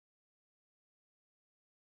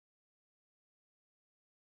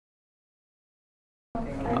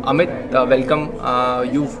Amit, welcome.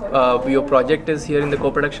 Your project is here in the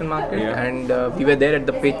co-production market, and we were there at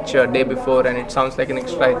the pitch day before, and it sounds like an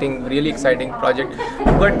exciting, really exciting project. You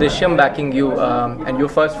got Drishyam backing you, and your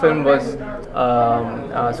first film was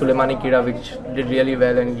Sulemani Keeda, which did really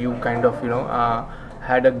well, and you kind of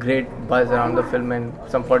had a great buzz around the film and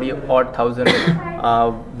some 40-odd thousand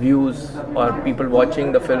views or people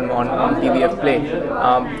watching the film on TVF Play.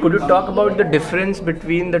 Could you talk about the difference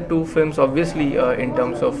between the two films? Obviously, in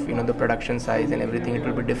terms of the production size and everything, it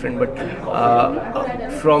will be different. But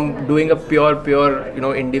from doing a pure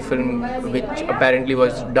indie film, which apparently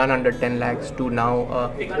was done under 10 lakhs, to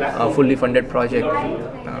now a fully funded project,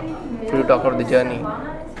 could you talk about the journey?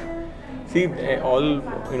 See,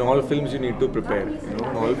 all films you need to prepare.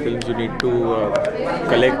 All films you need to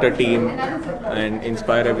collect a team and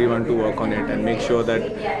inspire everyone to work on it and make sure that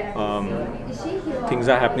things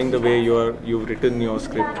are happening the way you've written your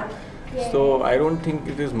script. So I don't think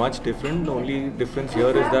it is much different. The only difference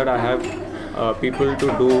here is that I have people to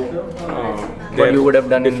do what you would have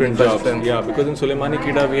done different in jobs. Film. Yeah, because in Sulemani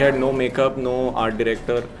Keeda we had no makeup, no art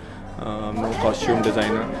director. No costume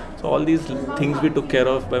designer. So all these things we took care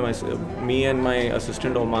of by me and my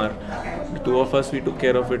assistant Omar. The two of us, we took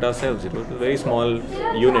care of it ourselves. It was a very small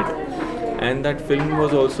unit, and that film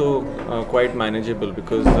was also quite manageable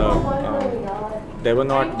because we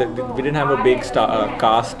didn't have a big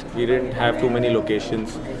cast. We didn't have too many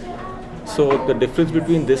locations. So the difference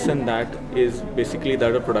between this and that is basically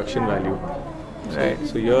that of production value. Right.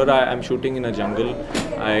 So here I'm shooting in a jungle.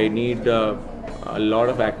 I need a lot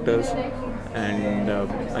of actors, and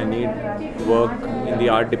I need work in the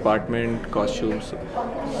art department, costumes.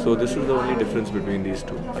 So this is the only difference between these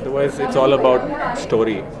two. Otherwise, it's all about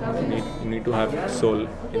story. You need to have soul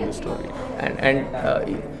in the story.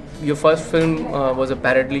 And your first film was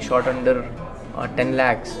apparently shot under 10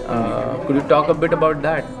 lakhs. Could you talk a bit about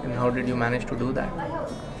that, and how did you manage to do that?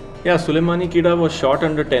 Yeah, Sulemani Keeda was shot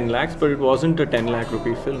under 10 lakhs, but it wasn't a 10 lakh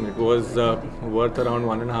rupee film. It was worth around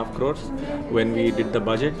 1.5 crores when we did the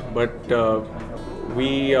budget. But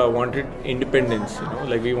we wanted independence,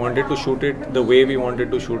 like we wanted to shoot it the way we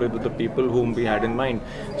wanted to shoot it with the people whom we had in mind.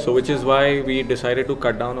 So which is why we decided to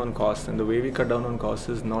cut down on costs. And the way we cut down on costs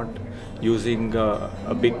is not using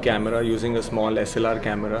a big camera, using a small SLR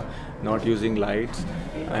camera, not using lights.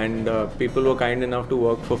 And people were kind enough to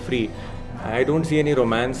work for free. I don't see any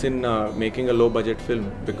romance in making a low-budget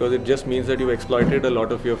film, because it just means that you've exploited a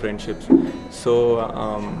lot of your friendships. So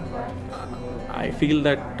I feel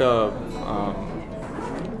that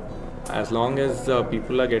as long as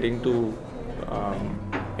people are getting to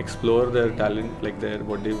explore their talent, like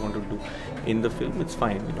what they want to do in the film, it's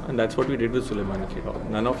fine, And that's what we did with Sulemani Keeda.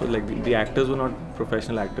 None of the actors were not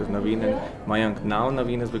professional actors, Naveen and Mayank. Now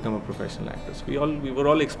Naveen has become a professional actor. So we were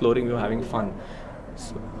all exploring, we were having fun.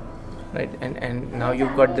 So. Right, and now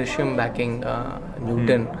you've got Drishyam backing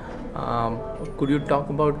Newton. Could you talk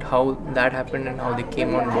about how that happened and how they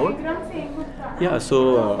came on board? Yeah,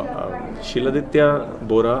 so Shiladitya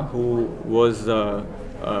Bora, who was a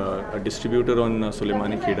distributor on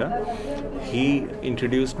Sulemani Keeda, he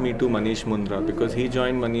introduced me to Manish Mundra because he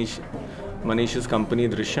joined Manish's company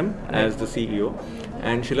Drishyam as the CEO,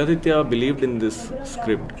 and Shiladitya believed in this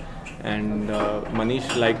script, and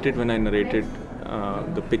Manish liked it when I narrated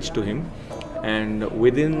the pitch to him, and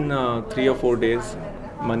within 3 or 4 days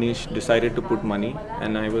Manish decided to put money,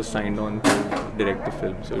 and I was signed on to direct the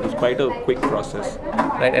film. So it was quite a quick process.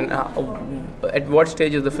 Right, and at what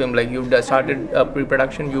stage is the film? Like you've started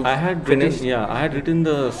pre-production, I had written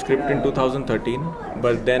the script in 2013,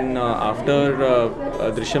 but then after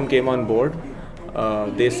Drishyam came on board,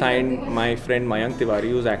 they signed my friend Mayank Tiwari,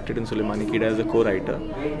 who's acted in Sulemani Keeda, as a co-writer,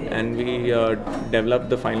 and we developed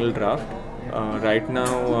the final draft. Right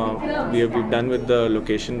now we've done with the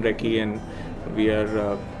location recce, and we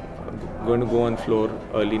are going to go on floor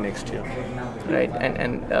early next year. Right,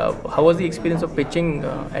 and how was the experience of pitching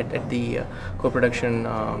at the co-production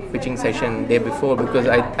pitching session day before? Because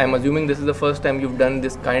I'm assuming this is the first time you've done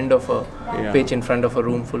this kind of a pitch in front of a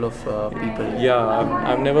room full of people. Yeah, I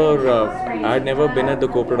had never been at the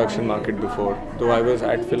co-production market before, though I was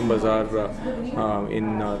at Film Bazaar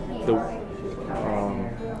in the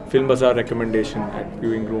Film Bazaar recommendation at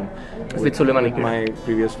viewing room with Sulemani Keeda, my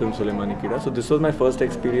previous film Sulemani Keeda. So this was my first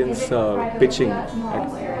experience pitching,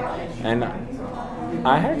 and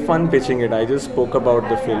I had fun pitching it. I just spoke about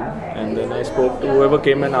the film, and then I spoke to whoever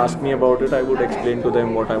came and asked me about it. I would explain to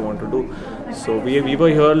them what I want to do. So we were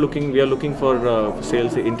here looking. We are looking for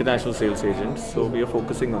international sales agents. So we are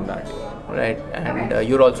focusing on that. Right, and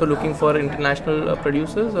you're also looking for international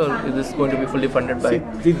producers, or is this going to be fully funded by?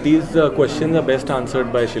 See, these questions are best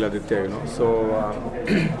answered by Shiladitya, So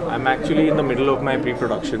I'm actually in the middle of my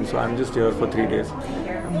pre-production, so I'm just here for 3 days.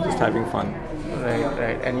 I'm just having fun.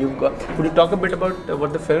 Right. And could you talk a bit about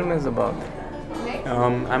what the film is about?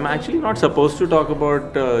 I'm actually not supposed to talk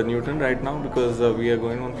about Newton right now because we are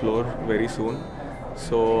going on floor very soon.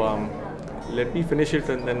 So let me finish it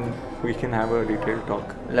and then we can have a detailed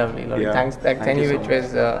talk. Lovely. Yeah. Thank you, which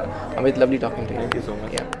was Amit, lovely talking to you. Thank you so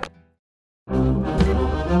much. Yeah.